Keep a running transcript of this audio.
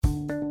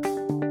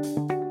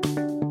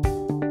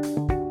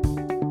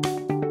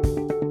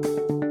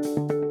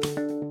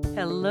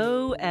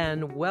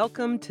and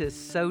welcome to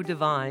So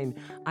Divine.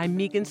 I'm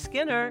Megan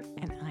Skinner.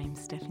 And I'm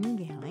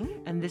Stephanie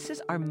Gailing. And this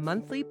is our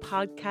monthly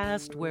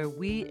podcast where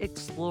we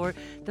explore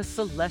the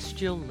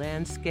celestial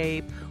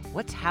landscape,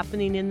 what's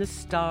happening in the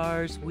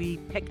stars. We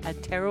pick a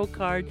tarot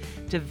card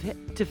to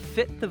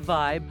fit the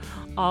vibe,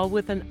 all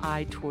with an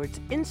eye towards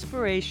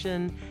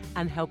inspiration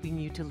and helping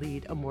you to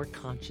lead a more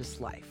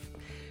conscious life.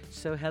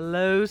 So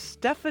hello,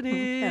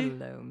 Stephanie.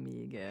 Hello,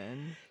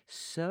 Megan.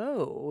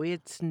 So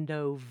it's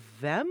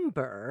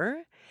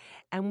November,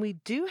 and we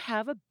do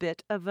have a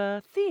bit of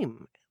a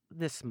theme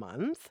this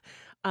month.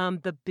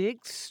 The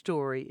big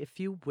story,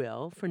 if you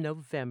will, for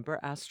November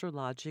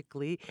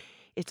astrologically,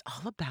 it's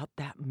all about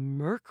that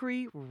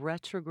Mercury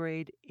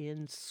retrograde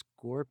in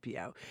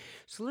Scorpio.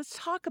 So let's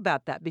talk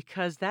about that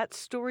because that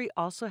story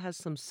also has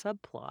some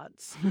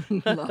subplots.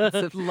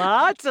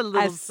 Lots of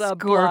little as subplots.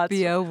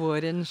 Scorpio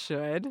would and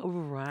should.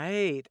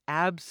 Right,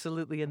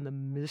 absolutely, and the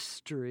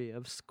mystery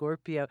of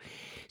Scorpio.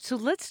 So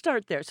let's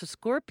start there. So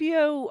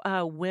Scorpio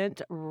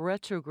went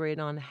retrograde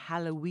on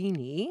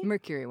Halloween.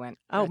 Mercury went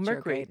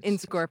Mercury in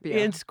Scorpio.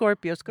 In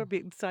Scorpio.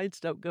 Scorpio signs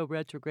don't go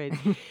retrograde.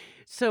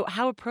 So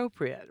how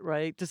appropriate,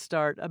 right, to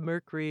start a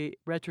Mercury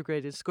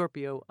retrograde in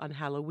Scorpio on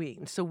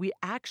Halloween. So we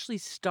actually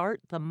start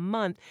the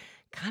month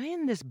kind of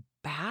in this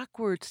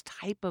backwards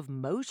type of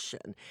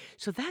motion.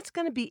 So that's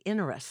going to be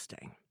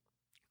interesting.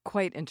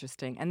 Quite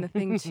interesting. And the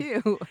thing,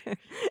 too,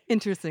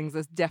 interesting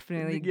is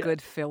definitely a good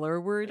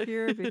filler word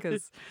here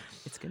because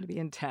it's going to be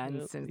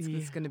intense and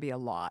it's going to be a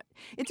lot.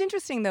 It's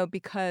interesting, though,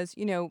 because,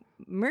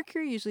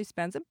 Mercury usually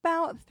spends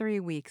about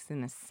 3 weeks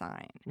in a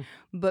sign.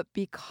 But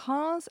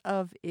because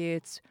of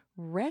its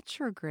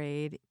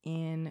retrograde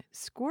in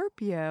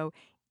Scorpio,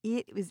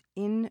 it was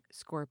in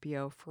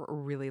Scorpio for a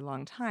really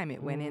long time.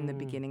 It went in the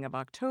beginning of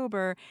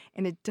October,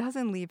 and it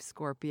doesn't leave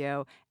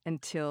Scorpio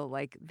until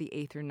like the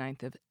 8th or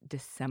 9th of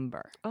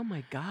December. Oh,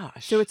 my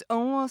gosh. So it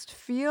almost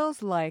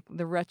feels like,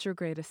 the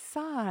retrograde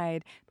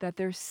aside, that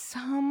there's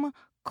some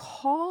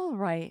call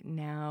right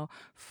now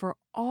for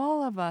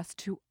all of us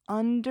to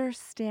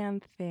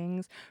understand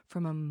things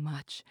from a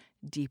much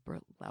deeper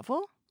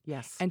level.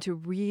 Yes. And to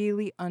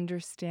really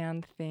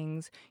understand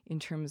things in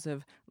terms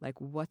of like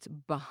what's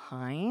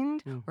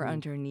behind or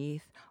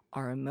underneath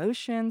our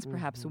emotions,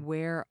 perhaps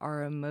where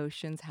our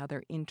emotions, how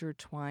they're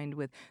intertwined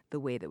with the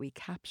way that we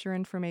capture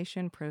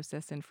information,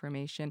 process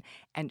information,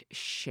 and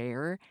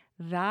share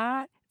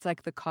that. It's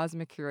like the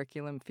cosmic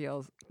curriculum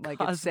feels like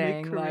Cosmic it's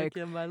saying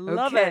curriculum. like, I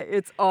love okay, it.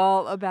 it's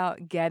all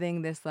about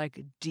getting this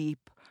like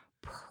deep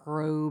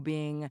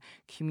probing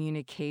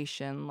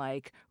communication,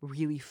 like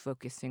really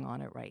focusing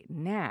on it right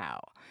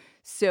now.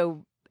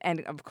 So,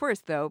 and of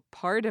course, though,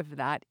 part of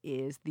that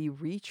is the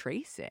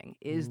retracing,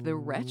 is the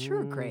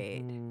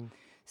retrograde.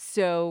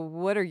 So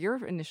what are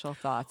your initial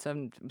thoughts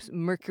on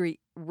Mercury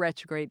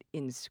retrograde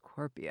in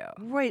Scorpio?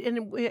 Right.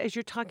 And as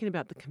you're talking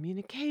about the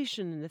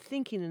communication and the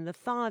thinking and the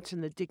thoughts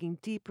and the digging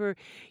deeper,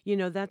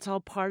 that's all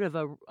part of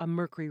a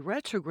Mercury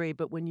retrograde.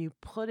 But when you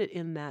put it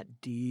in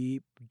that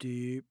deep,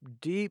 deep,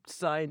 deep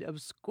sign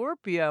of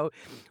Scorpio,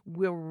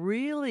 we're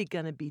really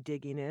going to be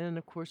digging in. And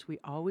of course, we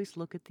always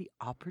look at the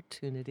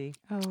opportunity.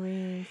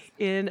 Always.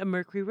 In a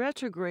Mercury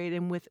retrograde.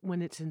 And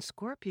when it's in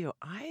Scorpio,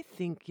 I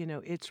think,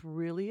 it's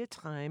really a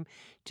time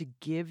to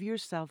give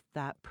yourself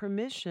that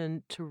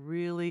permission to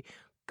really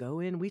go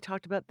in. We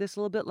talked about this a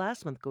little bit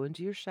last month. Go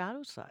into your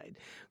shadow side.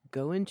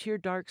 Go into your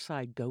dark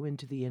side. Go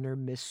into the inner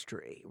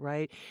mystery,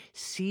 right?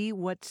 See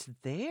what's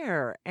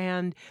there.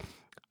 And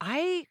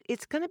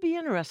it's going to be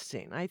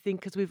interesting, I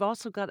think, because we've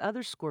also got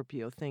other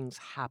Scorpio things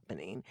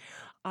happening.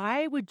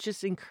 I would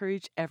just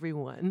encourage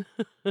everyone,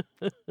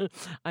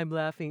 I'm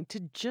laughing, to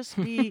just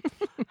be,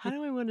 how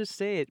do I want to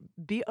say it?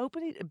 Be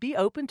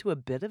open to a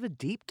bit of a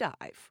deep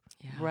dive,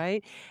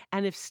 right?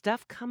 And if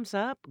stuff comes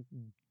up,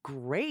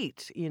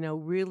 great,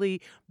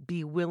 really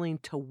be willing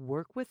to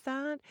work with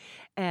that.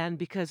 And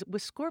because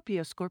with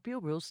Scorpio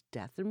rules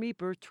death and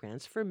rebirth,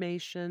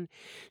 transformation.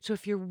 So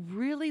if you're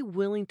really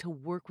willing to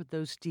work with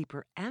those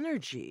deeper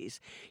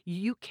energies,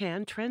 you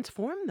can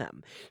transform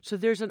them. So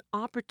there's an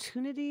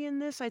opportunity in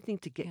this, I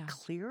think, to get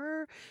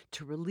clearer,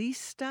 to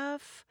release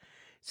stuff.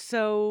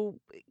 So,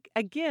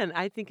 again,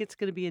 I think it's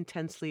going to be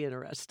intensely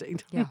interesting.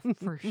 Yeah,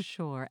 for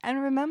sure.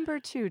 And remember,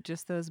 too,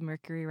 just those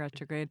Mercury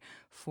retrograde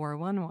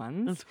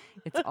 411s.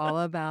 It's all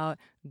about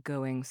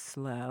going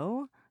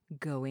slow,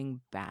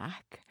 going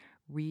back,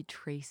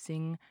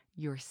 retracing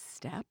your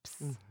steps.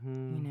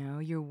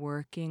 You're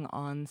working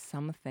on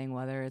something,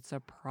 whether it's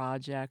a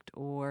project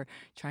or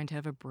trying to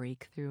have a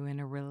breakthrough in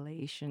a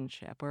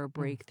relationship or a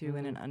breakthrough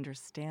in an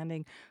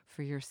understanding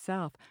for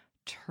yourself.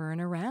 Turn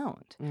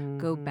around.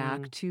 Go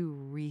back to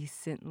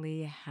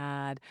recently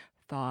had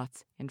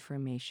thoughts,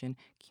 information,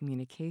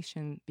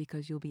 communication,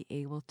 because you'll be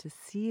able to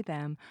see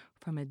them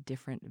from a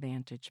different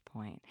vantage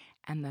point,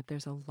 and that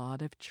there's a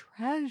lot of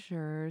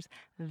treasures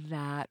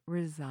that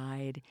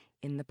reside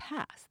in the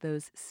past,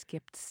 those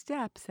skipped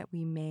steps that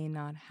we may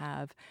not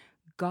have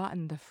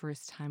gotten the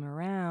first time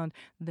around,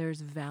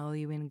 there's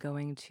value in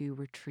going to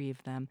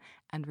retrieve them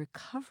and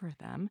recover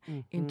them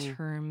in Hmm.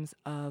 terms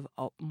of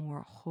a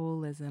more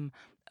holism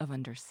of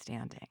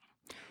understanding.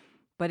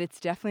 But it's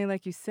definitely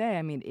like you say,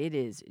 I mean, it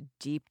is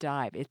deep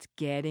dive. It's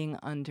getting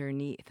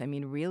underneath. I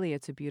mean, really,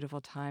 it's a beautiful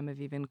time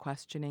of even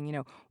questioning,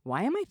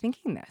 why am I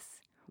thinking this?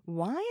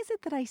 Why is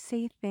it that I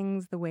say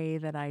things the way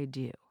that I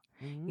do?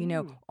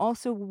 Mm.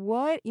 Also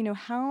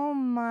how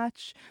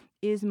much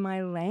is my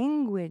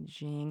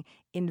languaging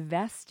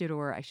invested,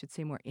 or I should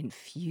say more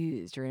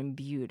infused or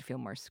imbued, feel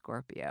more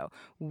Scorpio,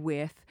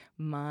 with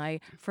my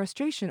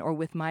frustration or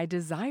with my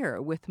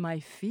desire, with my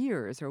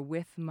fears or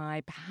with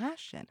my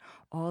passion,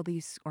 all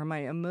these, or my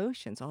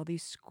emotions, all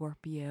these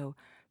Scorpio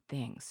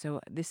things. So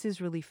this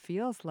is really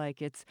feels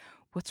like it's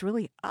what's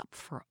really up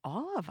for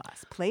all of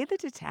us. Play the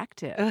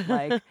detective,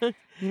 like,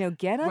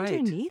 get Right.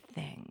 underneath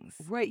things.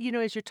 Right.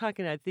 As you're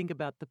talking, I think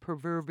about the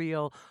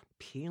proverbial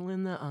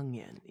peeling the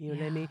onion. You know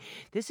what I mean? Yeah.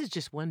 This is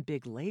just one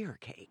big layer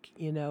cake,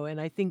 and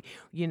I think,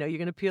 you're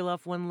going to peel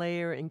off one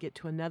layer and get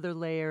to another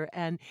layer.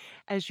 And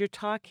as you're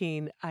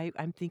talking,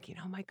 I'm thinking,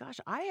 oh my gosh,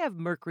 I have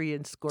Mercury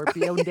in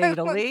Scorpio Yeah,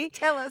 well, natally.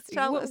 tell us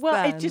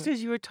Well, it's just then.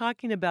 as you were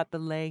talking about the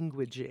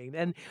languaging.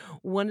 And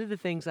one of the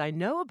things I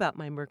know about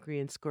my Mercury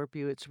in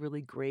Scorpio, it's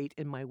really great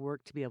in my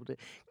work to be able to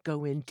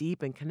go in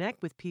deep and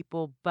connect with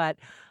people. But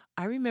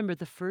I remember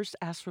the first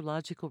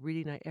astrological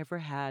reading I ever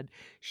had.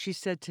 She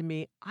said to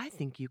me, I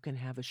think you can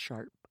have a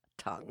sharp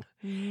tongue.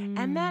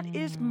 And that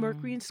is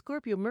Mercury Mm. and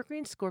Scorpio. Mercury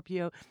and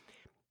Scorpio,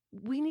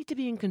 we need to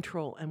be in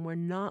control. And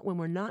when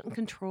we're not in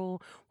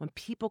control, when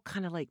people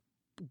kind of like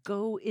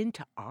go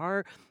into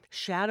our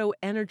shadow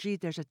energy,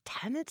 there's a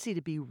tendency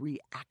to be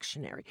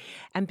reactionary.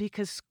 And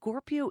because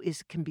Scorpio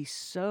can be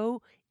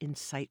so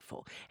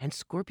insightful and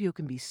Scorpio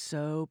can be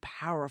so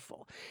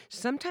powerful,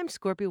 sometimes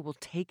Scorpio will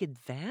take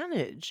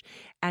advantage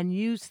and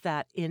use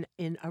that in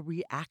a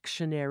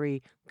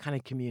reactionary kind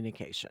of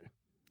communication.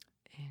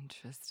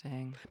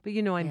 Interesting. But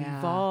I'm Yeah.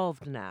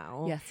 evolved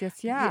now. Yes,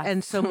 yes, Yeah, yes.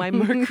 and so my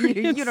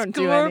Mercury in You don't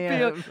do any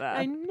Scorpio, of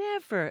I that.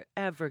 never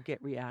ever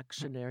get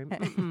reactionary.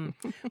 Mm-mm,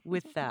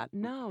 with that.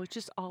 No, it's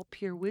just all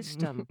pure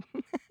wisdom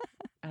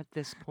at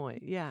this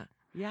point. Yeah.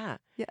 Yeah.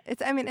 Yeah,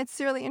 it's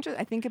really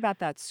interesting. I think about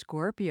that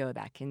Scorpio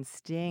that can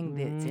sting,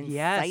 that's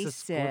Yes, the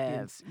incisive,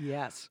 scorpions.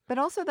 Yes. but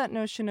also that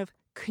notion of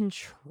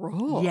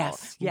control,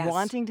 Yes, yes.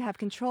 wanting to have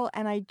control.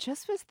 And I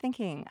just was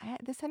thinking,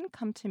 this hadn't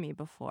come to me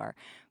before,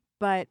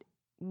 but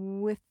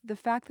with the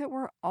fact that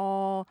we're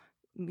all,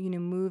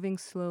 moving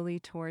slowly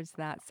towards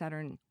that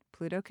Saturn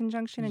Pluto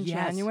conjunction in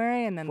Yes.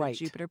 January and then the Right.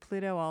 Jupiter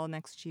Pluto all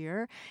next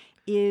year,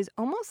 is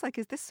almost like,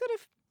 is this sort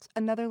of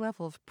another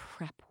level of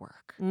prep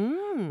work?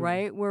 Mm.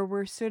 Right? Where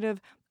we're sort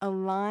of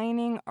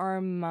aligning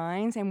our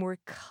minds and we're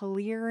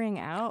clearing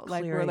out,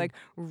 like we're Clearing. like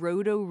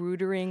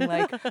roto-rootering,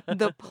 like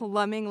the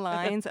plumbing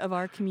lines of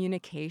our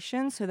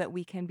communication so that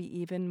we can be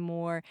even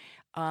more,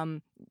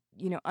 um,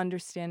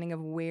 understanding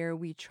of where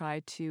we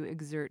try to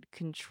exert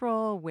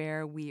control,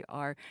 where we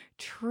are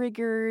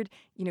triggered,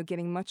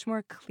 getting much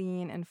more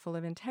clean and full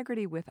of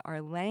integrity with our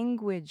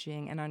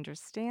languaging and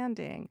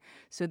understanding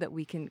so that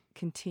we can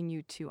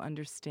continue to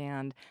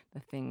understand the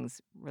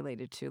things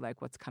related to like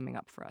what's coming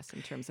up for us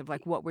in terms of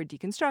like what we're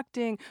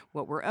deconstructing,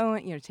 what we're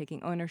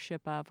taking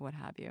ownership of, what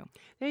have you.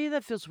 Yeah,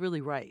 that feels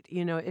really right.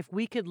 If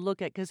we could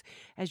look at, because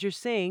as you're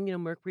saying,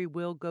 Mercury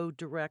will go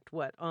direct,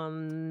 what,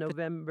 on The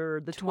November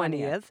the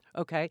 20th. 20th?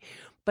 Okay.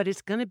 But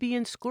it's going to be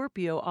in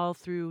Scorpio all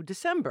through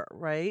December,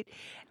 right?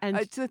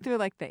 And So through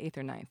like the 8th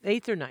or 9th.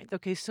 8th or 9th.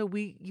 Okay, so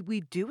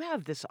we do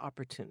have this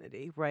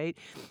opportunity, right?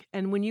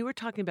 And when you were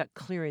talking about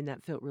clearing,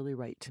 that felt really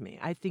right to me.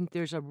 I think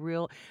there's a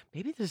real,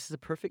 maybe this is the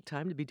perfect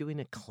time to be doing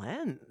a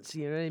cleanse,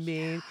 you know what I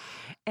mean?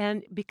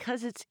 And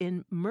because it's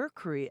in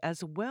Mercury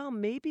as well,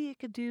 maybe it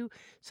could do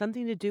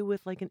something to do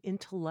with like an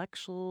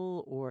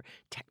intellectual or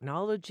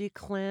technology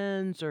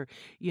cleanse, or,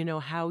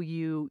 how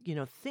you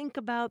think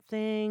about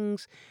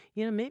things.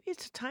 Maybe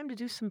it's time to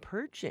do some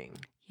purging.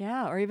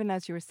 Yeah, or even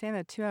as you were saying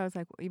that too, I was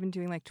like, even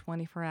doing like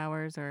 24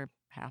 hours or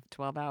half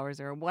 12 hours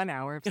or 1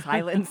 hour of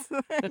silence,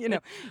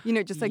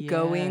 just like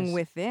going Yes.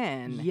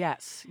 within.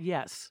 Yes,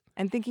 yes.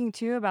 And thinking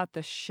too about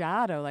the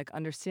shadow, like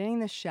understanding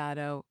the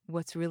shadow.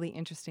 What's really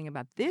interesting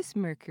about this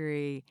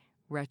Mercury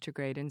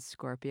retrograde in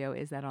Scorpio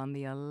is that on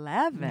the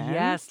 11th,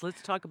 Yes,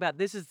 let's talk about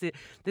this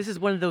is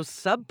one of those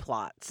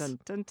subplots. dun,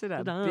 dun,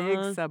 dun, dun, big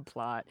Ta-da.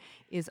 subplot,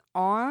 is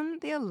on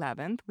the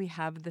 11th, we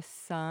have the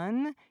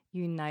sun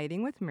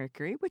uniting with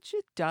Mercury, which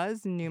it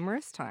does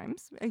numerous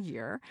times a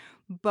year,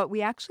 but we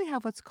actually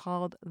have what's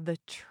called the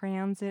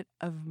transit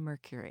of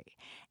Mercury.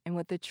 And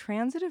what the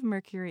transit of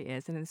Mercury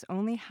is, and this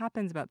only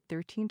happens about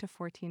 13 to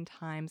 14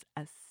 times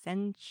a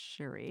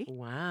century,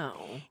 Wow.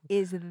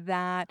 is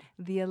that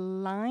the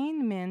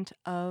alignment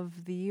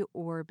of the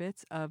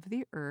orbits of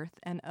the Earth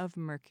and of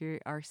Mercury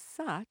are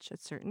such at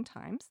certain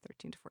times,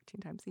 13 to 14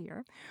 times a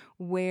year,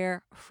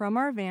 where from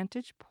our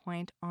vantage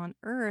point on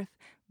Earth,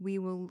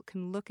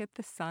 can look at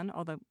the sun,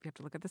 although we have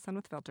to look at the sun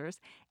with filters,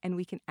 and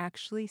we can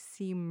actually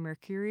see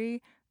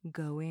Mercury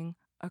going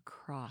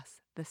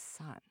across the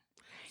sun.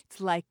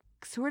 It's like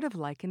sort of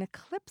like an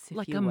eclipse, if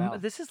Like you will.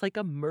 this is like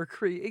a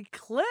Mercury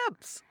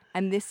eclipse.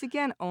 And this,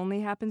 again,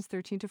 only happens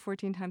 13 to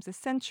 14 times a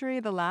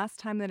century. The last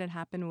time that it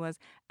happened was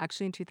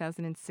actually in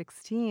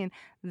 2016.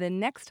 The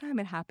next time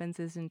it happens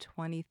is in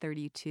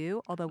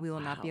 2032, although we will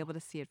not be Wow. able to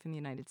see it from the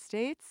United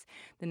States.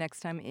 The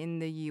next time in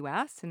the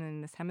U.S. and in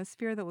this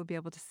hemisphere that we'll be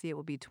able to see it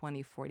will be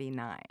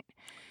 2049.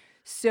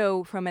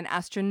 So from an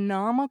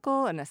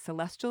astronomical and a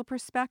celestial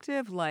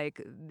perspective,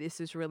 like, this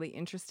is really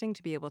interesting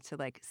to be able to,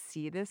 like,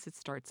 see this. It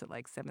starts at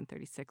like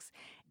 7:36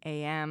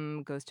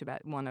 a.m., goes to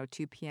about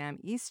 1:02 p.m.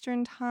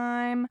 Eastern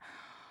time.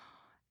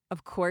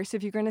 Of course,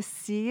 if you're going to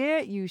see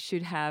it, you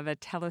should have a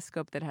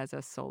telescope that has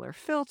a solar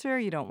filter.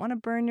 You don't want to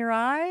burn your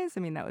eyes.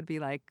 I mean, that would be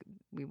like,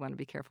 we want to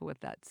be careful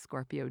with that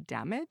Scorpio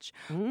damage.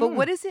 But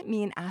what does it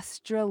mean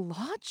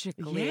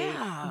astrologically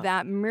Yeah.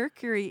 that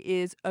Mercury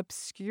is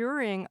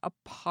obscuring a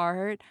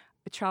part?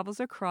 It travels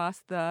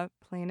across the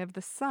plane of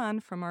the sun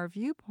from our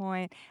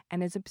viewpoint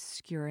and is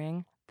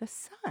obscuring the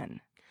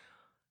sun.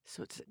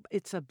 So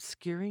it's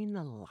obscuring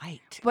the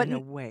light But in a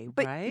way,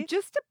 But right?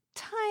 just a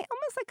tiny,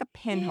 almost like a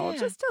pinhole, Yeah.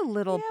 just a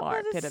little Yeah,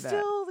 bar but bit it's of it.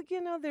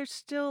 still, there's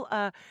still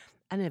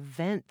an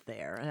event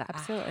there,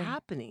 Absolutely.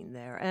 happening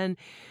there. And,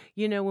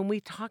 when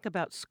we talk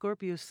about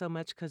Scorpio so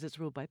much because it's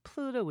ruled by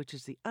Pluto, which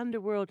is the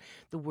underworld,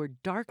 the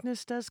word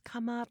darkness does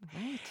come up.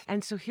 Right.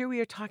 And so here we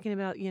are talking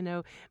about,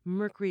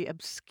 Mercury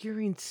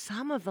obscuring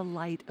some of the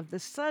light of the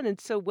sun. And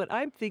so what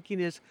I'm thinking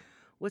is,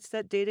 what's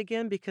that date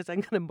again? Because I'm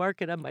going to mark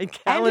it on my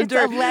calendar.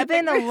 And it's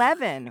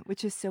 11/11,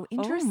 which is so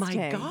interesting. Oh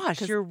my gosh,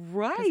 'cause- you're 'cause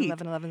right.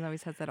 11/11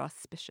 always has that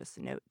auspicious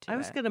note to I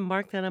was it. going to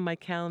mark that on my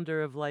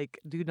calendar of like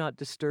do not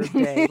disturb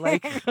day.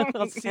 Like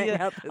I'll see you.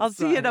 I'll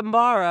see you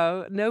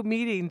tomorrow. No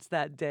meetings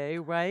that day,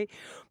 right?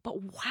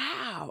 But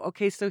wow.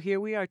 Okay, so here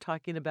we are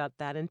talking about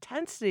that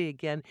intensity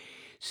again.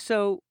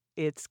 So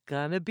it's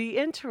gonna be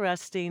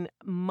interesting.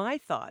 My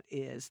thought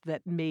is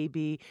that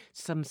maybe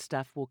some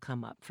stuff will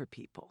come up for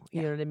people.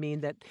 You Yeah. know what I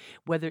mean? That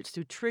whether it's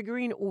through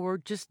triggering or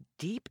just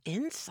deep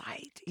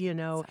insight,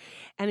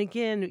 And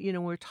again,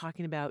 we're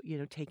talking about,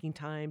 taking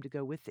time to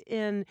go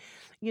within.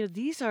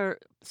 These are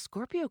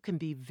Scorpio can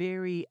be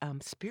very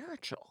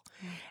spiritual.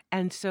 Yeah.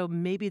 And so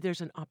maybe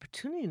there's an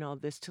opportunity in all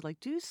this to like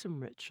do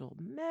some ritual,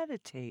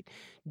 meditate,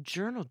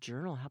 journal,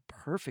 how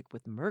perfect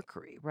with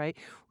Mercury, right?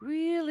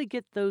 Really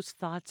get those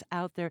thoughts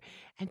out there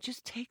and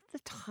just take the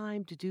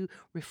time to do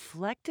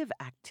reflective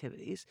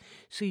activities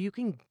so you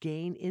can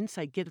gain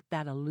insight, get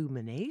that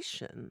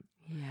illumination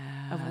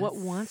of what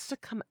wants to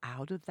come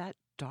out of that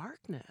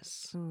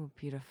darkness. Ooh,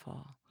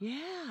 beautiful.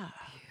 Yeah.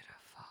 Beautiful.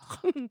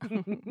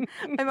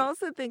 I'm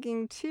also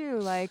thinking too,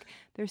 like,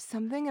 there's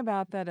something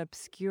about that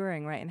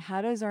obscuring, right? And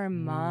how does our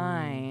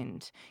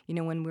mind,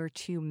 when we're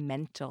too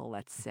mental,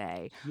 let's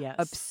say, Yes.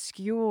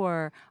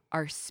 obscure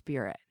our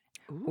spirit?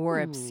 Or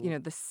Ooh.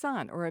 the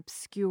sun, or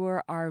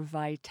obscure our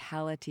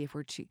vitality if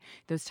we're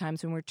those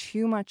times when we're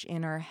too much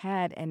in our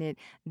head and it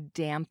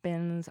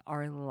dampens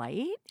our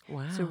light.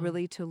 Wow. So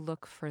really to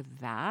look for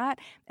that.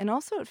 And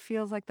also it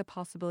feels like the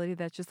possibility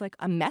that just like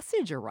a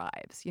message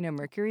arrives.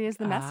 Mercury is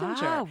the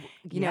messenger.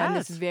 And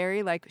this yes.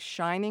 very like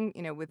shining,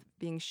 with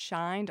being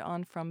shined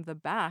on from the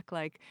back,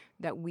 like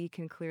that we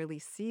can clearly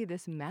see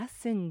this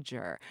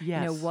messenger.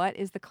 Yes. What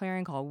is the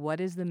clarion call? What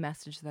is the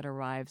message that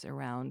arrives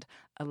around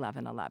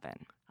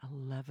 11/11?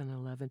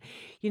 11/11.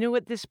 You know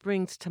what this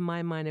brings to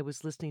my mind? I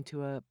was listening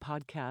to a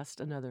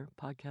podcast, another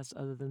podcast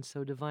other than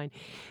So Divine,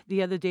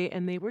 the other day,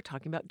 and they were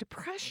talking about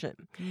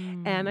depression.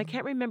 And I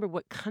can't remember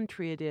what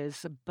country it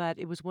is, but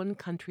it was one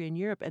country in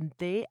Europe, and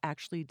they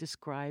actually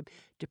describe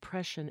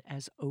depression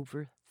as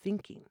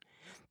overthinking.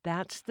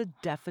 That's the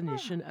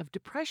definition of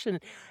depression.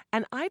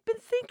 And I've been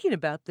thinking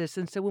about this.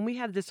 And so when we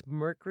have this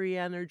Mercury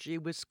energy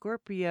with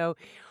Scorpio,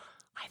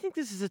 I think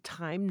this is a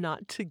time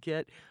not to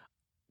get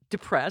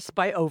depressed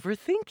by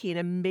overthinking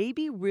and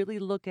maybe really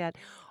look at,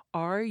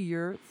 are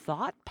your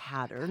thought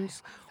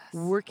patterns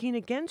working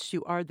against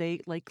you? Are they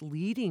like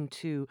leading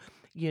to,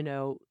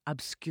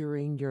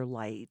 obscuring your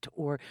light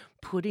or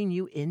putting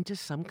you into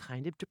some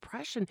kind of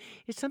depression?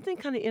 It's something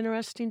kind of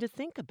interesting to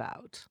think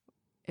about.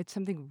 It's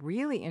something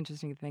really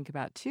interesting to think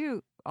about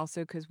too,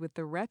 also because with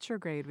the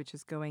retrograde, which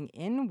is going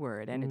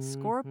inward, and it's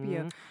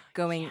Scorpio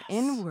going Yes.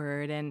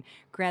 inward, and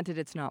granted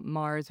it's not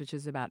Mars, which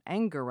is about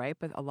anger, right?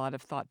 But a lot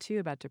of thought too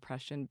about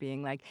depression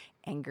being like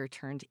anger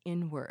turned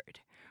inward,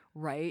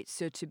 right?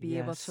 So to be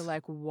able to Yes.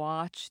 like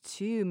watch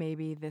too,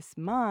 maybe this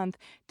month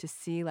to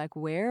see like,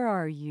 where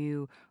are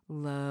you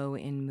low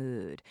in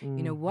mood?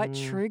 What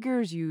Mhm.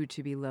 triggers you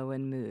to be low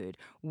in mood?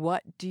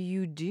 What do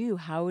you do?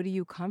 How do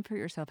you comfort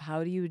yourself?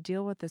 How do you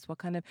deal with this? What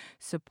kind of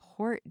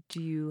support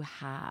do you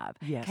have?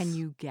 Yes. Can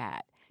you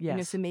get?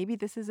 Yes. So maybe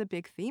this is a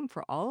big theme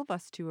for all of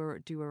us to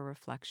do a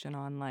reflection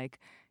on, like,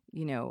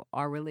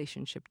 our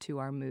relationship to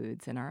our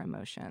moods and our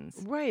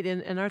emotions Right,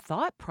 and our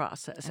thought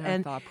process.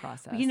 and our thought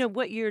process.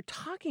 What you're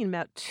talking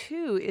about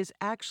too is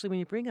actually when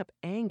you bring up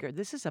anger,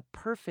 this is a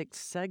perfect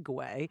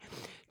segue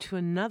to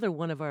another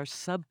one of our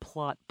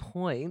subplot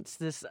points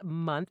this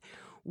month,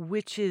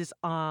 which is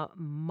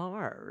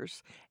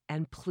Mars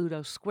and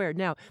Pluto square.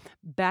 Now,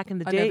 back in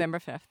the On day, November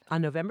 5th.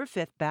 on November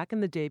 5th, back in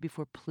the day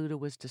before Pluto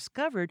was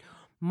discovered,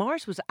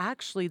 Mars was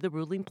actually the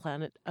ruling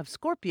planet of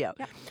Scorpio.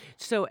 Yep.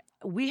 So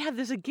we have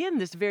this again,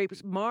 this very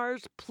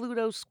Mars,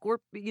 Pluto,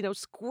 Scorpio,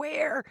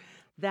 square.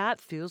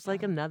 That feels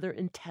like another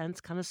intense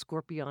kind of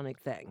scorpionic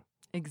thing.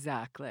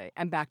 Exactly.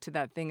 And back to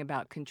that thing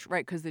about control,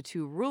 right? Because the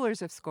two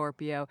rulers of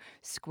Scorpio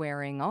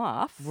squaring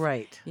off,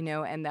 Right.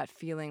 and that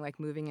feeling like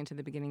moving into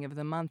the beginning of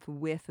the month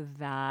with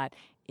that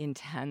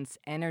intense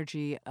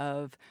energy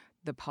of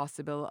the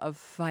possible of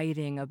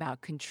fighting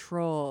about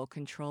control,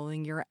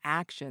 controlling your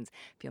actions,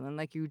 feeling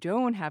like you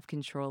don't have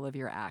control of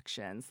your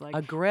actions, like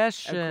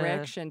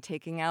Aggression.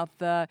 taking out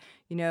the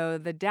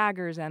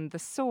daggers and the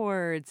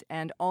swords.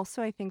 And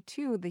also, I think,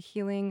 too, the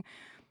healing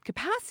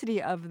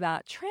capacity of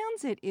that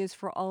transit is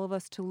for all of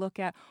us to look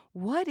at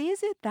what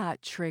is it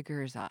that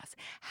triggers us?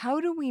 How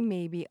do we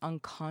maybe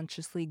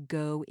unconsciously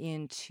go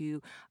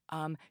into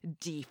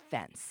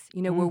defense,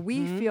 where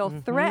we feel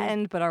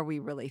threatened, but are we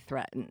really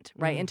threatened,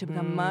 right? And to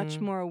become much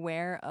more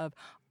aware of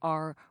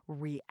our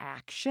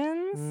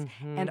reactions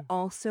and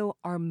also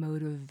our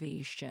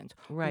motivations.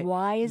 Right.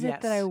 Why is it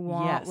that I Yes.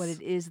 want what Yes.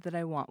 it is that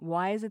I want?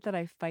 Why is it that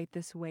I fight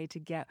this way to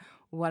get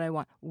what I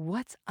want?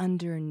 What's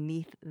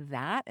underneath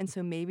that? And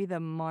so maybe the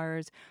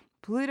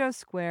Mars-Pluto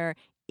square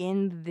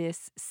in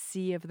this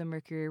sea of the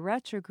Mercury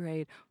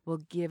retrograde will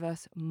give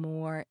us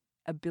more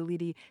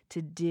ability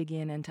to dig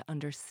in and to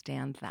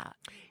understand that.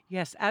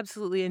 Yes,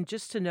 absolutely. And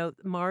just to note,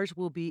 Mars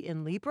will be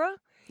in Libra.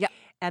 Yeah.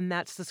 And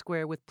that's the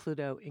square with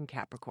Pluto in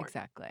Capricorn.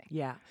 Exactly.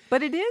 Yeah.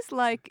 But it is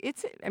like,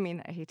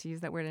 I hate to use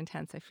that word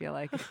intense. I feel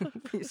like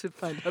we should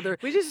find other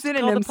We just call the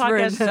synonyms for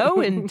podcast it. so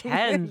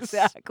intense.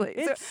 Exactly.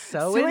 It's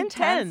so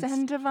intense intense.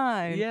 and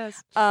divine.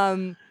 Yes.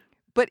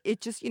 But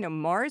it just,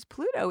 Mars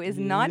Pluto is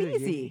not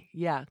easy.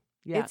 Yeah.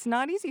 It's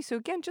not easy. So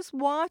again, just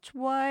watch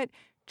what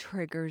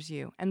triggers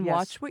you and Yes.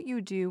 watch what you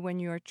do when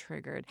you're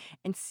triggered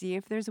and see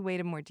if there's a way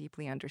to more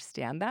deeply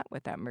understand that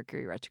with that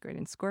Mercury retrograde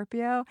in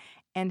Scorpio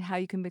and how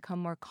you can become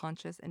more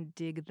conscious and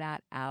dig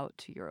that out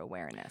to your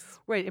awareness.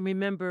 Right. And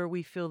remember,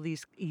 we feel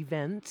these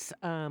events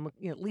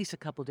at least a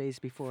couple days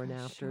before and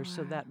after. So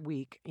sure. that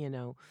week,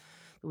 the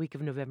week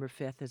of November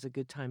 5th is a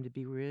good time to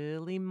be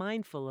really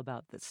mindful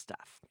about this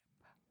stuff.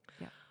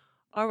 Yeah.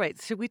 All right.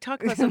 Should we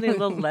talk about something a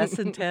little less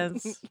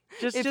intense?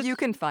 If you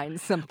can find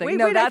something. Wait,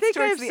 No, I that's think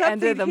I towards have the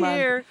end of the something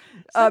here.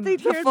 month. Something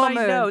The here in full my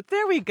moon. note.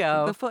 There we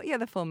go.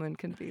 The full moon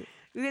can be.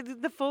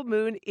 The full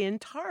moon in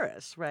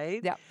Taurus,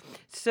 right? Yeah.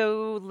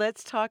 So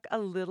let's talk a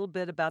little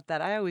bit about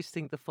that. I always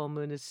think the full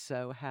moon is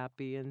so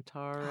happy in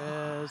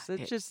Taurus.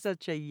 It's just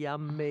such a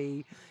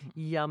yummy,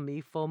 yummy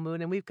full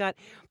moon. And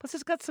plus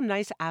it's got some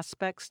nice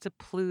aspects to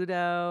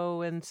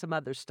Pluto and some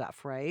other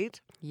stuff, right?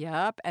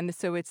 Yep. And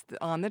so it's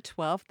on the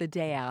 12th, the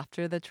day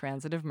after the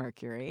transit of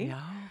Mercury.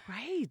 Yeah,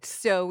 right.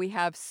 So we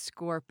have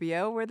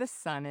Scorpio where the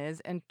sun is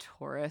and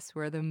Taurus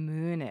where the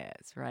moon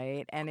is,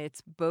 right? And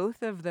it's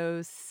both of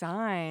those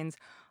signs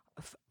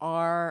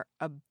are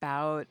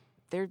about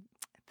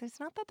it's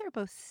not that they're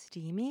both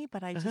steamy,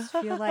 but I just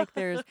feel like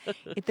there's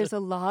a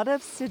lot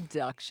of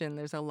seduction,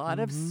 there's a lot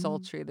of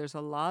sultry, there's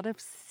a lot of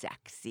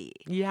sexy.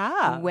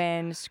 Yeah.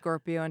 When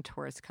Scorpio and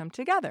Taurus come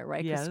together,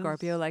 right? Because Yes.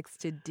 Scorpio likes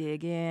to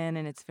dig in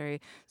and it's very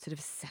sort of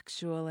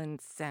sexual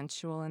and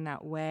sensual in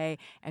that way.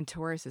 And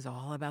Taurus is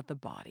all about the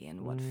body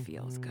and what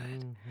feels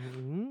good.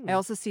 I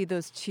also see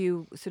those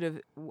two sort of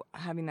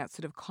having that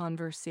sort of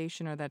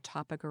conversation or that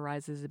topic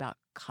arises about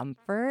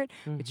comfort,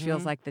 which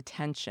feels like the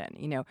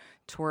tension.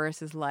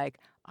 Taurus is like,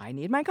 I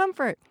need my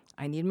comfort.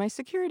 I need my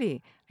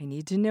security. I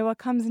need to know what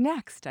comes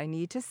next. I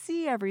need to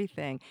see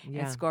everything.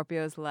 Yeah. And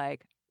Scorpio's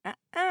like,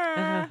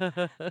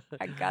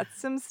 I got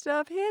some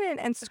stuff hidden.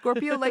 And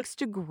Scorpio likes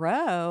to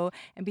grow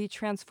and be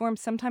transformed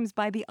sometimes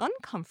by the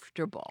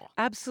uncomfortable.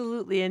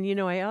 Absolutely. And,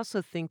 I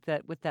also think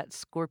that with that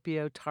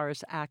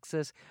Scorpio-Taurus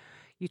axis,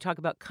 you talk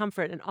about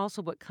comfort, and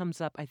also what comes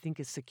up, I think,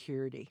 is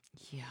security.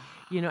 Yeah.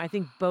 I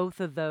think both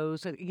of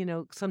those,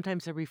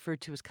 sometimes they're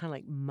referred to as kind of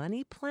like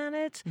money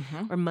planets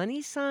or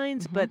money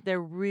signs, but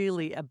they're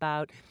really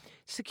about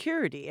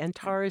security. And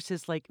Taurus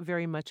is like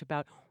very much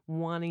about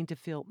wanting to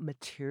feel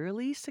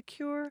materially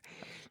secure.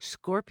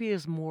 Scorpio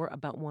is more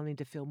about wanting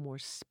to feel more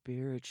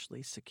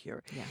spiritually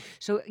secure. Yeah.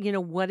 So,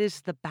 what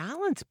is the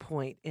balance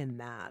point in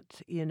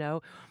that,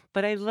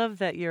 But I love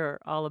that you're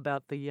all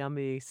about the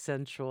yummy,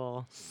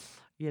 sensual,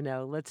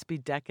 let's be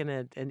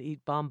decadent and eat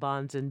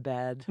bonbons in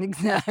bed.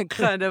 Exactly.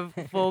 Kind of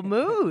full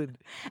mood.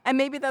 And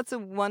maybe that's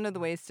one of the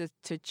ways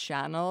to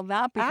channel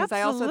that, because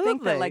I also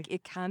think that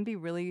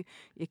Absolutely.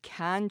 it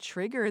can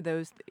trigger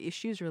those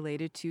issues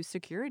related to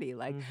security,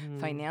 like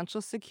financial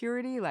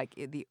security, like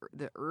the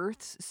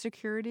Earth's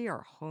security,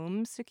 our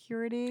home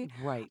security,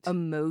 Right.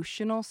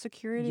 emotional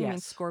security. I mean,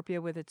 Yes.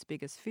 Scorpio with its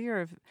biggest fear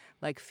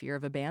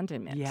of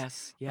abandonment.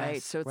 Yes. Right.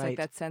 So it's like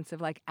that sense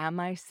of like, am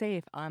I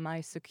safe? Am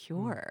I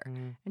secure?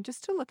 And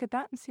just to look at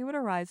that and see what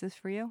arises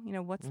for you.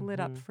 What's lit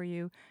up for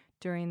you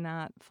during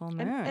that full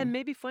moon. And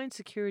maybe find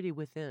security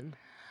within.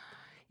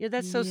 Yeah,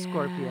 that's so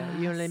Scorpio.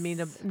 You know what I mean?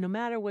 Yes. No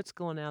matter what's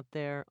going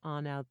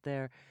on out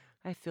there,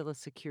 I feel a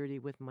security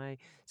with my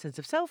sense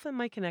of self and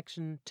my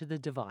connection to the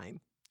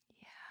divine.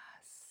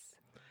 Yes.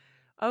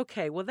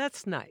 Okay, well,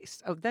 that's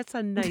nice. Oh, that's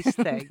a nice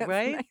thing, That's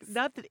right? nice.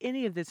 Not that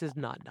any of this is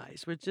not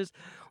nice. We're just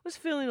was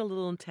feeling a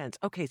little intense.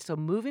 Okay, so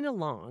moving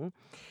along,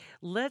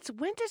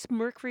 when does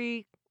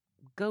Mercury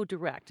go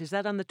direct? Is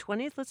that on the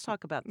 20th? Let's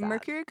talk about that.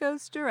 Mercury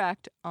goes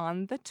direct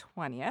on the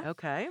 20th.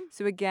 Okay.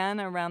 So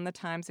again, around the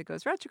times it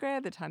goes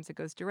retrograde, the times it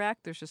goes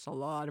direct, there's just a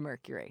lot of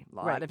Mercury, a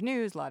lot Right. of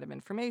news, a lot of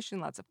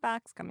information, lots of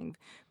facts coming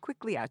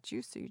quickly at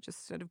you. So you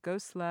just sort of go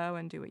slow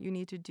and do what you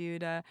need to do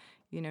to,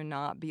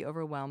 not be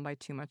overwhelmed by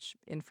too much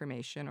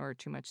information or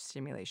too much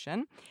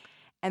stimulation.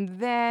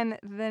 And then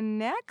the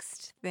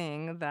next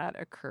thing that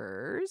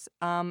occurs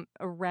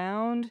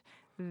around,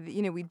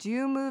 we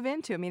do move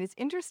into, I mean, it's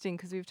interesting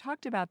because we've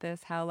talked about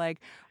this, how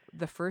like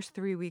the first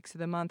 3 weeks of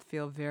the month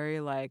feel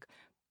very like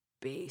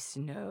bass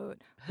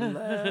note,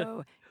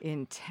 low,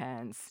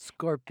 intense.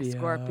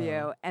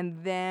 Scorpio.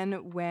 And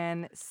then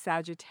when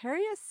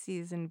Sagittarius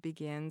season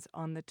begins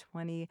on the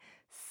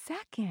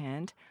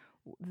 22nd,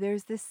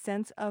 there's this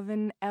sense of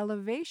an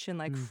elevation,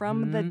 like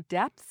from the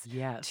depths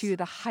Yes. to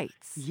the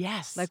heights.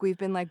 Yes. Like we've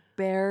been like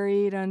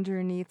buried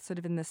underneath, sort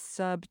of in the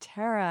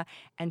subterra,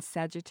 and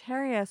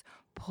Sagittarius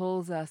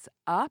pulls us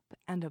up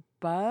and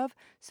above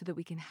so that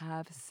we can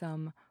have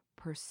some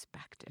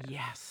perspective.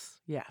 Yes.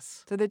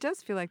 Yes. So there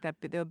does feel like that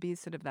there'll be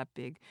sort of that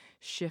big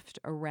shift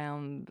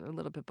around a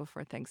little bit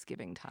before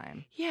Thanksgiving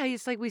time. Yeah,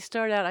 it's like we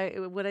start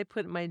out. What I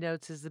put in my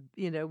notes is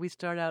we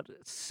start out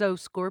so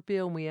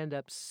Scorpio and we end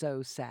up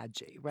so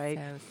Saggy, right?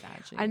 So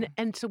Saggy.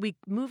 And so we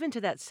move into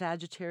that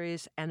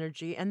Sagittarius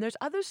energy, and there's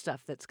other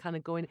stuff that's kind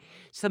of going,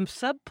 some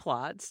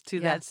subplots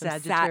to that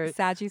Sagittarius.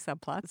 Saggy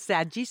subplots.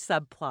 Saggy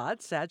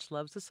subplot. Sag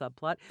loves the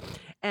subplot.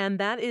 And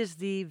that is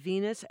the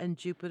Venus and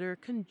Jupiter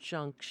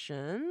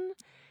conjunction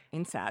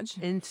In Sag.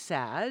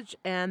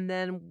 And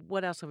then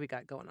what else have we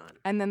got going on?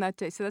 And then that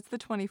day, so that's the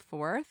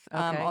 24th.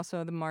 Okay.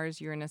 Also the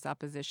Mars-Uranus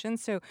opposition.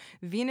 So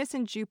Venus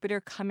and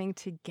Jupiter coming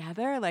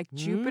together, like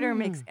Jupiter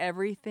makes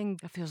everything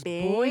That feels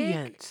big.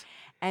 buoyant.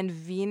 And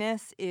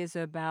Venus is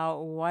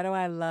about what do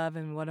I love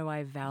and what do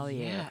I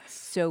value. Yes.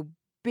 So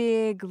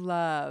big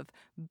love,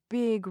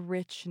 big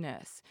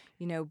richness,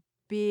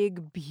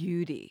 big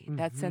beauty,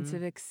 that sense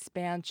of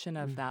expansion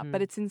of that.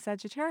 But it's in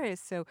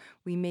Sagittarius, so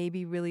we may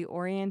be really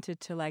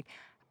oriented to like,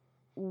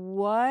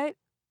 what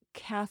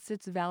casts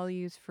its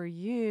values for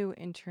you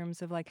in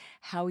terms of like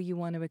how you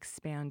want to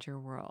expand your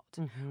world,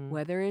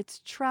 whether it's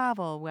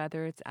travel,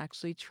 whether it's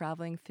actually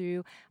traveling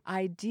through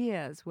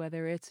ideas,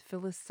 whether it's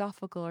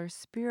philosophical or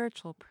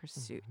spiritual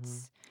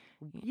pursuits.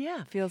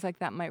 Yeah. Feels like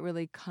that might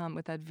really come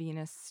with that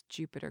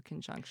Venus-Jupiter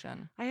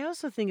conjunction. I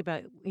also think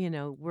about,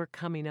 we're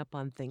coming up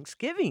on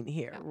Thanksgiving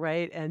here,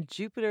 right? And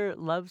Jupiter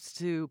loves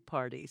to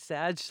party.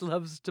 Sag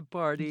loves to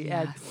party.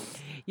 Yes.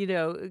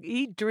 And,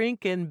 eat,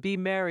 drink, and be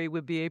merry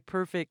would be a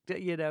perfect,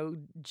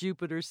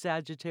 Jupiter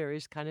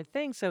Sagittarius kind of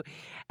thing. So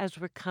as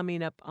we're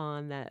coming up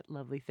on that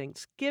lovely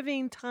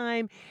Thanksgiving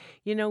time,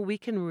 we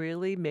can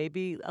really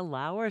maybe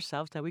allow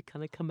ourselves, now we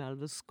kind of come out of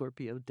the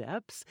Scorpio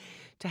depths,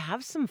 to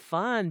have some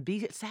fun.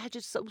 Sag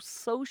is so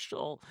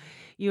social.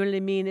 You know what I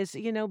mean? Is,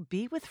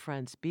 be with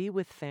friends, be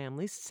with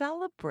family,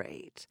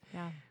 celebrate.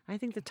 Yeah. I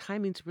think the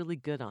timing's really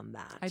good on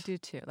that. I do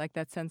too. Like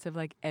that sense of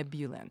like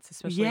ebullience,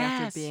 especially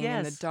after being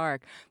in the yes.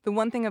 dark. The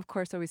one thing, of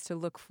course, always to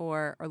look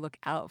for or look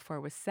out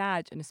for with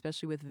Sag, and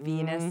especially with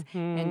Venus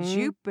and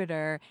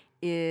Jupiter,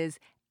 is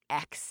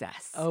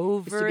excess.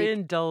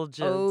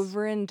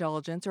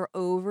 Overindulgence or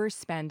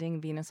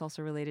overspending. Venus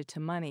also related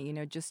to money.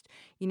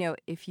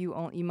 If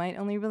you might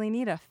only really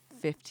need a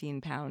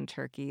 15-pound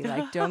turkey.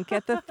 Like, don't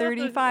get the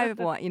 35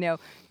 one.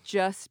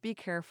 Just be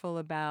careful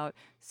about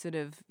sort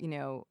of,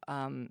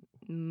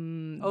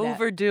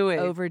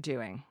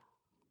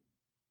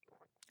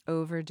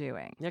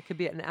 overdoing. There could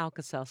be an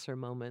Alka-Seltzer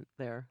moment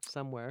there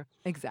somewhere.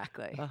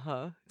 Exactly.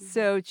 Uh-huh.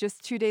 So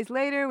just 2 days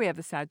later, we have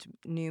the Sag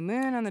new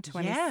moon on the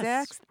 26th.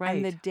 Yes, right.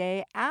 And the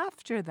day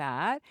after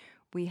that,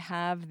 we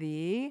have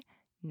the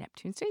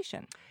Neptune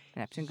station.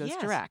 Neptune goes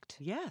direct.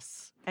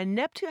 Yes. And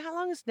Neptune, how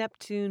long has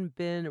Neptune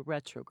been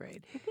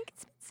retrograde? I think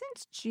it's been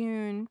since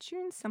June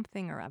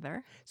something or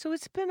other. So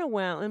it's been a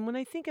while. And when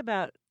I think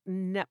about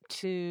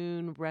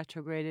Neptune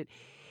retrograded,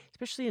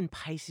 especially in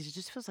Pisces, it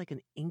just feels like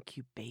an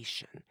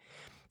incubation.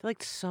 I feel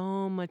like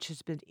so much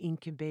has been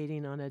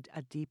incubating on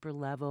a deeper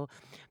level.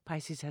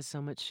 Pisces has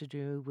so much to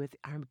do with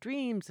our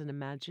dreams and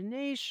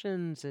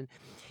imaginations and,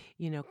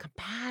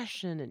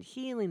 compassion and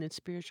healing and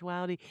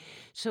spirituality.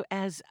 So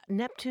as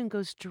Neptune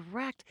goes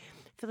direct,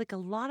 I feel like a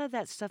lot of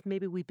that stuff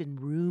maybe we've been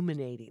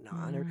ruminating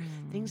on or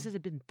things that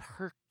have been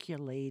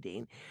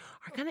percolating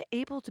are kind of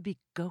able to be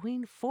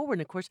going forward.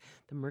 And of course,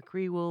 the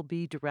Mercury will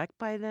be direct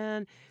by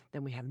then.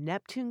 Then we have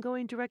Neptune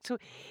going direct. So,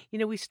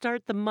 we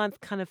start the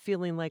month kind of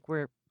feeling like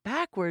we're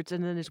backwards.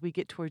 And then as we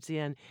get towards the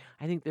end,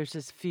 I think there's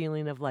this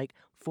feeling of like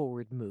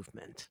forward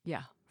movement.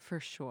 Yeah, for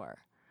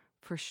sure.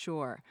 For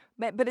sure.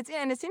 But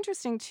it's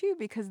interesting too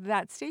because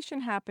that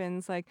station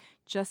happens like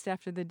just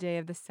after the day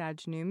of the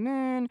Sag new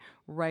moon,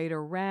 right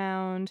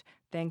around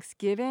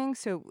Thanksgiving.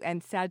 So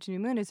and Sag new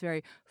moon is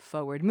very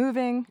forward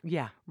moving,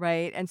 Yeah.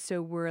 right? And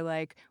so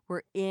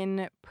we're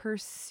in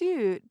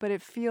pursuit, but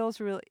it feels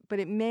really but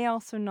it may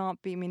also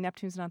not be. I mean,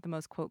 Neptune's not the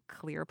most quote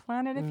clear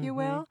planet, if you Mm-hmm.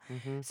 will.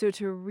 Mm-hmm. So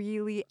to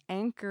really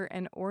anchor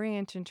and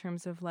orient in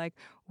terms of like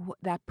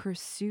that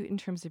pursuit in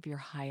terms of your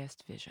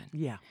highest vision,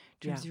 Yeah.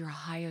 in terms Yeah. of your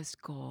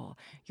highest goal,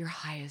 your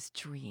highest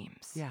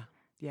dreams. Yeah.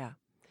 Yeah.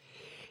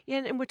 Yeah,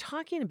 and we're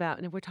talking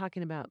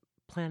about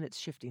planets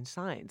shifting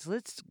signs.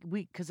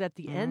 Because at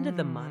the end of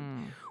the month,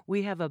 Mm,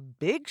 we have a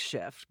big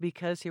shift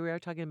because here we are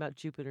talking about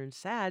Jupiter and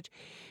Sag.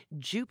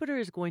 Jupiter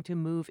is going to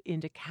move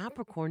into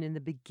Capricorn in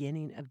the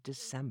beginning of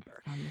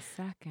December. on the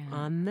second.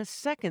 On the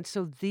second.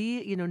 So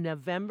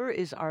November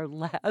is our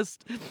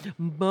last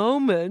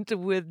moment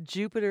with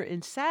Jupiter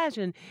in Sag.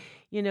 And,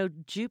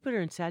 Jupiter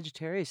in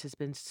Sagittarius has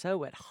been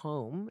so at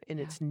home in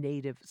Yeah. its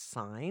native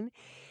sign.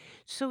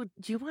 So,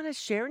 do you want to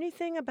share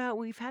anything about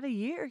we've had a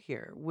year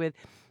here with,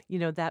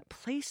 that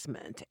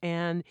placement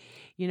and,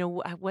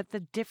 what the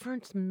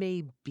difference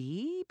may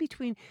be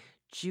between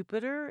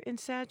Jupiter in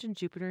Sag and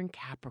Jupiter in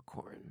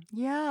Capricorn?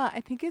 Yeah, I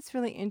think it's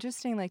really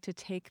interesting, like to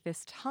take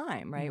this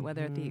time, right?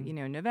 Whether at the,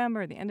 Hmm.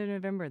 November, the end of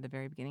November, the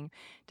very beginning,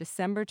 of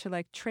December, to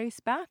like trace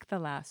back the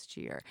last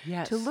year, to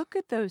Yes. look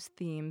at those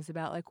themes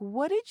about like,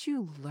 what did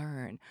you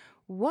learn?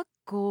 What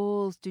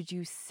goals did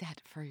you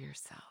set for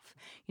yourself?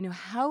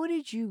 How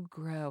did you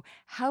grow?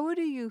 How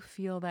do you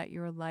feel that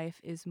your life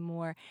is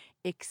more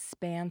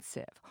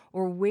expansive?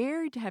 Or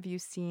where have you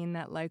seen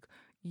that like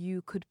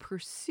you could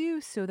pursue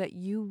so that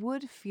you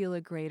would feel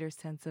a greater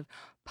sense of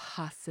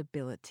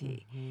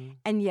possibility? Hmm.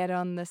 And yet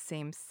on the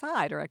same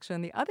side, or actually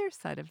on the other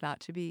side of that,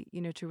 to be,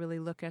 to really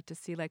look at to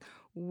see like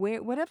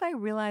what have I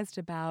realized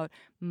about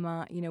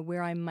my,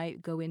 where I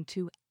might go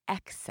into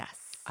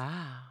excess,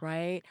 Ah,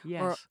 right? Or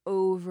yes.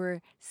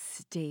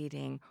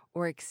 overstating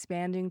or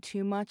expanding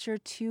too much or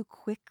too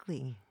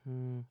quickly.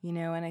 Hmm.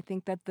 And I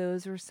think that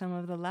those were some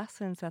of the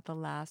lessons that the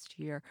last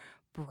year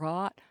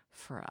brought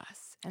for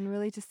us. And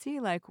really to see,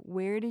 like,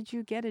 where did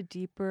you get a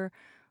deeper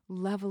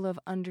level of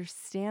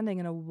understanding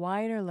and a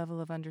wider level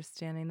of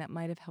understanding that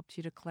might have helped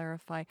you to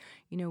clarify,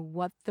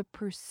 what the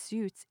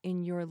pursuits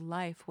in your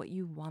life, what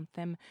you want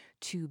them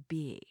to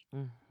be.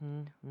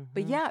 Hmm.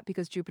 But Hmm. yeah,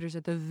 because Jupiter's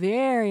at the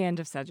very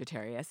end of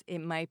Sagittarius, it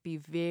might be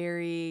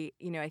very,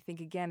 I think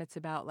again, it's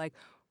about like,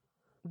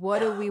 what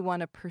do we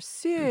want to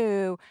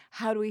pursue?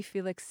 How do we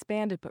feel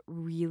expanded? But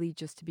really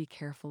just to be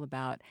careful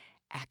about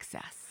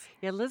excess.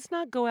 Yeah, let's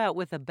not go out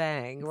with a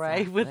bang,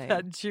 right? With Exactly.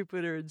 that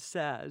Jupiter and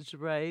Sag,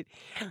 right?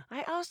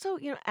 I also,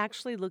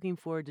 actually looking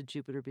forward to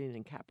Jupiter being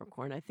in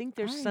Capricorn. I think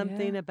there's Oh,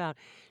 something yeah. about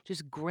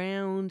just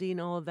grounding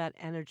all of that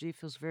energy.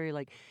 Feels very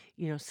like,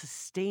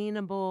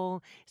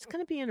 sustainable. It's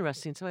going to be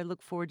interesting. So I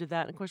look forward to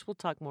that. And of course, we'll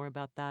talk more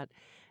about that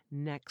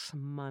next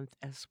month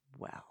as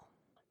well.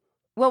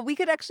 Well, we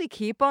could actually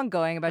keep on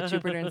going about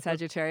Jupiter and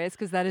Sagittarius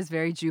because that is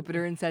very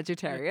Jupiter and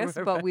Sagittarius,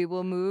 but Right. we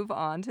will move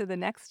on to the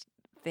next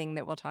thing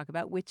that we'll talk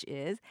about, which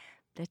is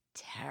the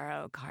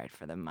tarot card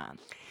for the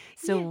month.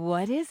 So, Yeah.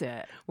 what is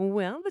it?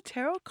 Well, the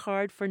tarot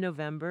card for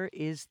November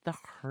is the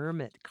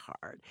Hermit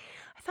card.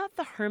 I thought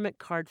the Hermit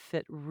card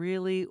fit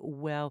really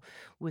well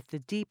with the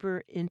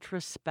deeper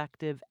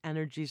introspective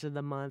energies of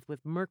the month,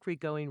 with Mercury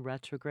going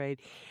retrograde.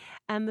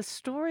 And the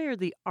story or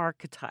the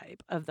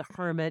archetype of the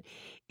hermit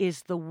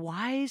is the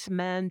wise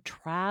man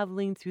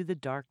traveling through the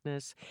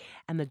darkness,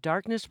 and the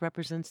darkness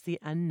represents the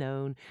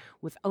unknown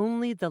with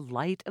only the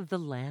light of the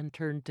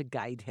lantern to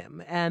guide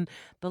him. And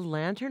the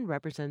lantern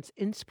represents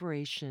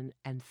inspiration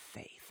and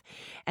faith.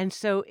 And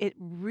so it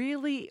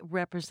really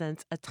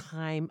represents a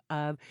time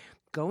of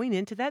going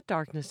into that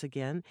darkness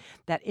again,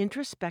 that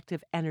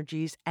introspective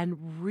energies,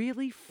 and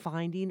really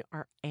finding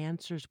our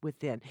answers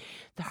within.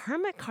 The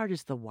Hermit card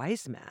is the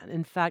wise man.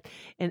 In fact,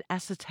 the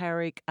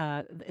esoteric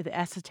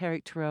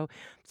tarot,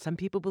 some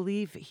people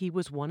believe he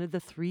was one of the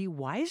three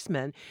wise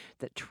men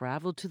that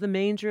traveled to the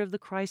manger of the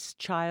Christ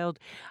child,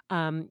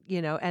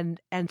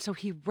 and so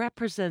he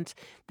represents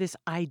this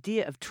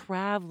idea of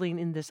traveling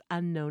in this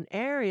unknown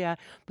area,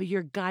 but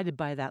you're guided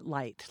by that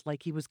light,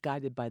 like he was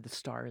guided by the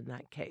star in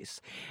that case.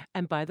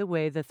 And by the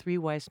way, the three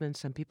wise men,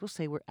 some people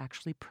say, were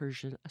actually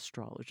Persian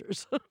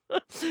astrologers.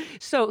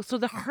 So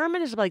the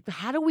hermit is like,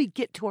 how do we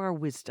get to our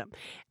wisdom?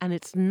 And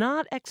it's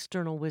not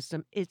external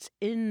wisdom, it's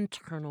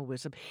internal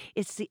wisdom.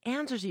 It's the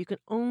answers that you can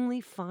only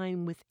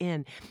find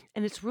within.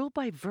 And it's ruled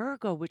by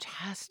Virgo, which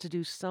has to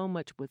do so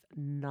much with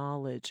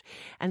knowledge.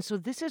 And so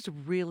this is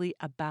really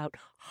about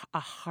a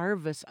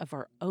harvest of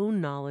our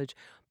own knowledge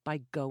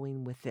by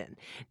going within.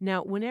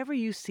 Now, whenever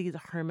you see the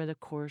hermit, of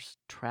course,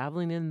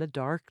 traveling in the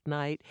dark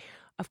night,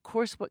 of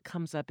course, what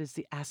comes up is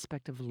the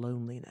aspect of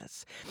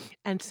loneliness.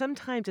 And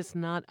sometimes it's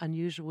not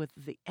unusual with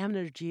the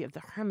energy of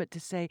the hermit to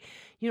say,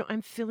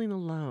 I'm feeling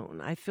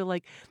alone. I feel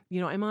like,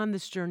 I'm on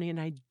this journey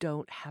and I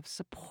don't have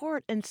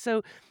support. And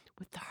so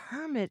with the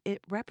Hermit,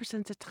 it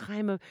represents a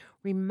time of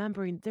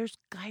remembering there's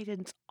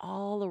guidance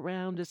all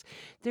around us.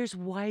 There's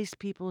wise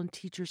people and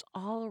teachers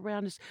all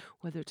around us,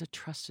 whether it's a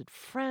trusted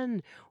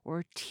friend or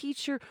a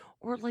teacher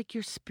or like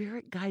your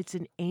spirit guides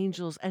and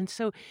angels. And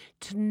so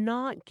to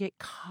not get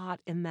caught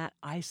in that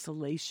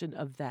isolation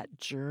of that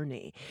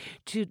journey,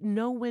 to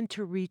know when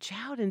to reach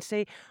out and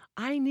say,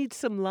 I need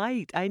some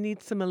light, I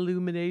need some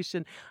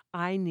illumination,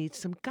 I need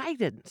some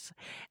guidance.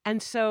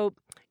 And so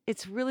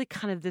it's really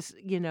kind of this,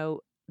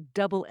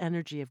 double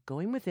energy of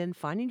going within,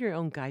 finding your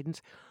own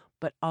guidance,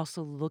 but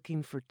also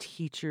looking for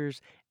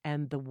teachers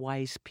and the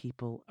wise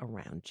people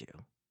around you.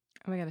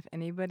 Oh my God, if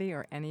anybody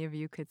or any of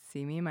you could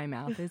see me, my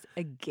mouth is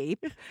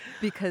agape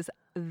because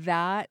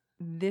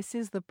this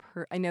is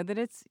I know that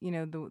it's,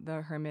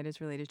 the Hermit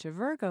is related to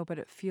Virgo, but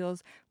it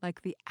feels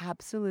like the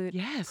absolute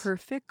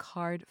perfect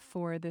card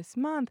for this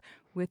month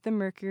with the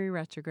Mercury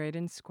retrograde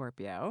in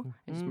Scorpio.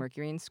 It's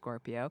Mercury in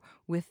Scorpio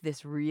with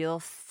this real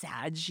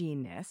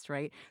sagginess,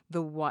 right?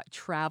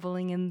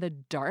 Traveling in the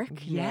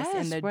darkness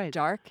and the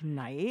dark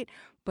night,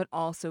 but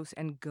also,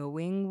 and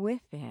going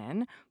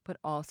within, but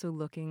also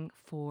looking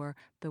for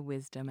the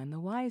wisdom and the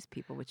wise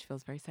people, which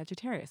feels very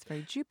Sagittarius,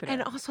 very Jupiter.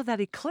 And also that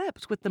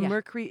eclipse with the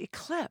Mercury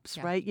eclipse,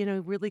 right?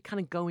 Really kind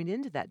of going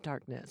into that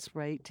darkness,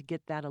 right? To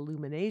get that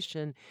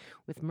illumination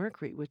with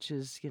Mercury, which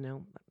is,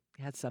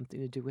 has something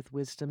to do with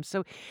wisdom.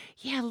 So,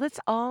 let's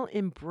all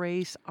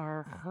embrace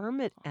our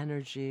Hermit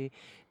energy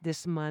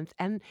this month.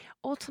 And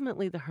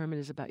ultimately, the Hermit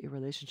is about your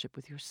relationship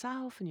with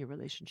yourself and your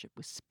relationship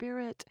with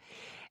spirit.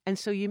 And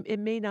so it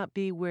may not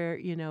be where,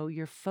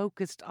 you're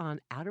focused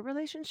on outer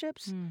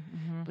relationships,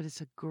 but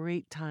it's a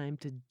great time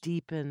to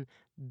deepen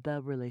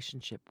the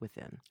relationship with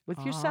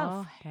yourself.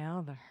 All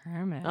hail the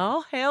Hermit.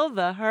 All hail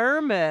the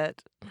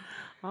Hermit.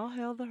 All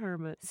hail the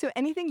Hermit. So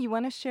anything you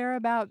want to share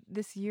about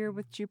this year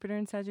with Jupiter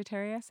and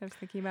Sagittarius? I was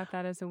thinking about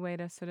that as a way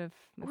to sort of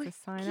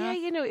sign off.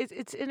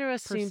 It's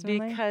interesting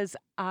because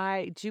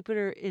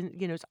Jupiter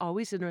it's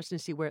always interesting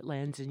to see where it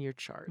lands in your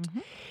chart.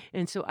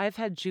 And so I've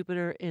had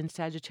Jupiter in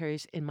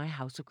Sagittarius in my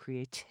house of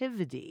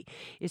creativity.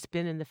 It's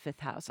been in the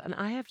 5th house. And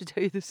I have to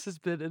tell you, this has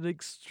been an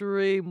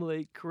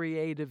extremely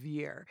creative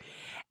year.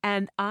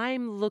 And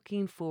I'm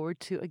looking forward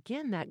to,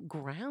 again, that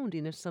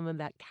grounding of some of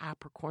that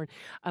Capricorn,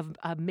 of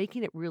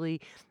making it really,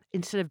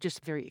 instead of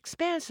just very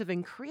expansive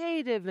and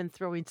creative and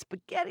throwing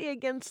spaghetti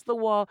against the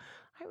wall,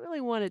 I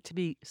really want it to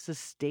be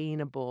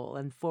sustainable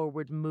and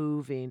forward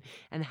moving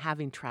and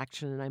having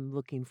traction. And I'm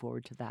looking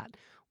forward to that.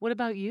 What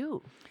about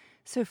you?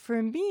 So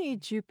for me,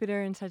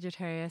 Jupiter in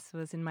Sagittarius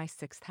was in my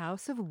 6th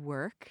house of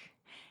work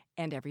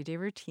and everyday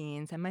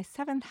routines, and my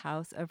 7th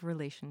house of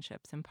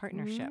relationships and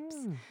partnerships.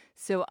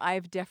 So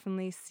I've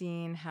definitely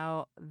seen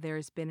how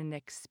there's been an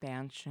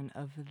expansion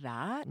of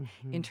that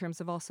in terms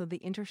of also the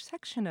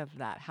intersection of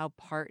that, how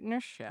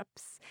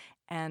partnerships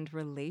and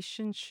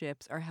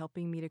relationships are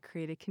helping me to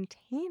create a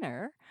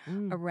container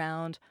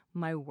around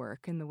my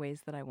work and the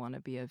ways that I want to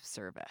be of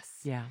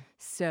service. Yeah.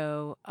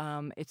 So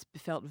it's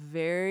felt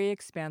very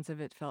expansive.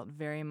 It felt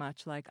very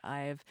much like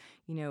I've,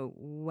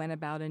 went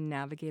about and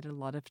navigated a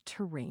lot of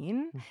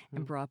terrain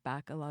and brought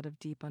back a lot of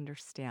deep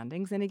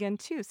understandings. And again,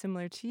 too,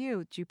 similar to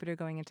you, Jupiter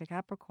going into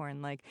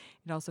Capricorn, like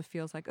it also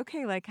feels like,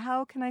 okay, like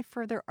how can I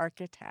further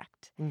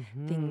architect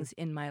things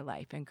in my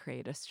life and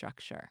create a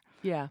structure?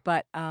 Yeah.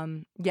 But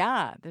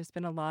there's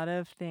been a lot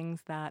of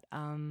things that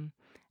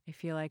I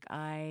feel like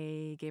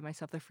I gave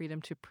myself the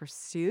freedom to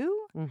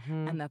pursue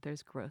and that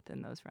there's growth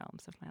in those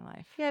realms of my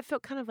life. Yeah, it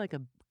felt kind of like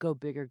a go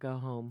big or go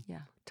home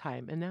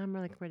time. And now I'm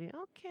like ready.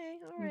 Okay,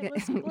 all right,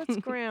 let's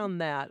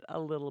ground that a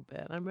little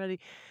bit. I'm ready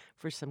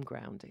for some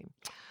grounding.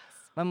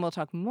 And we'll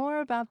talk more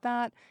about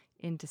that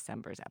in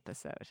December's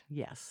episode.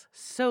 Yes.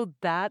 So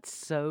that's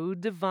So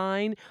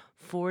Divine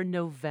for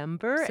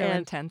November. So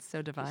intense,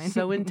 so divine.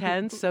 So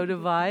intense, so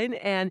divine.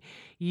 And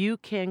you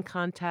can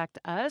contact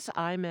us.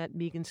 I'm at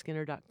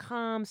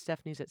meganskinner.com.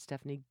 Stephanie's at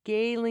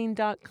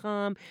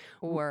stephaniegailing.com.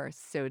 Or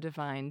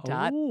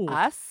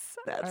sodivine.us.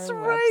 That's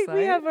right. Website.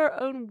 We have our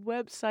own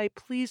website.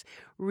 Please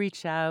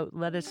reach out.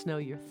 Let us know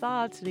your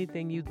thoughts,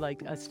 anything you'd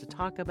like us to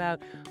talk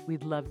about.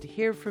 We'd love to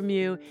hear from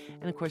you.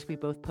 And of course, we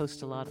both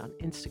post a lot on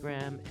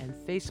Instagram and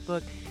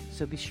Facebook.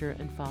 So be sure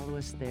and follow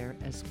us there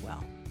as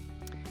well.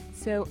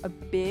 So a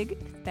big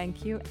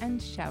thank you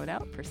and shout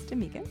out first to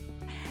Megan.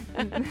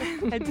 And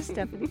to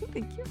Stephanie.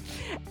 Thank you.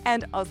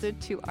 And also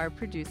to our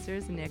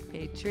producers, Nick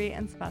Petri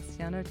and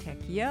Sebastiano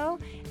Tecchio,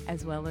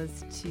 as well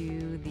as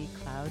to the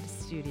Cloud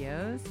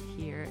Studios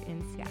here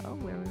in Seattle,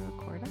 where we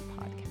record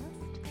our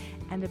podcast.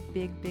 And a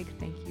big, big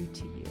thank you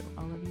to you,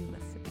 all of you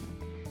listening.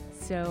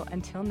 So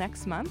until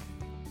next month,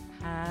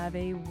 have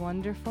a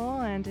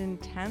wonderful and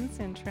intense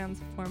and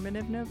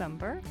transformative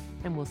November.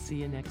 And we'll see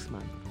you next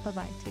month.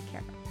 Bye-bye. Take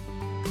care.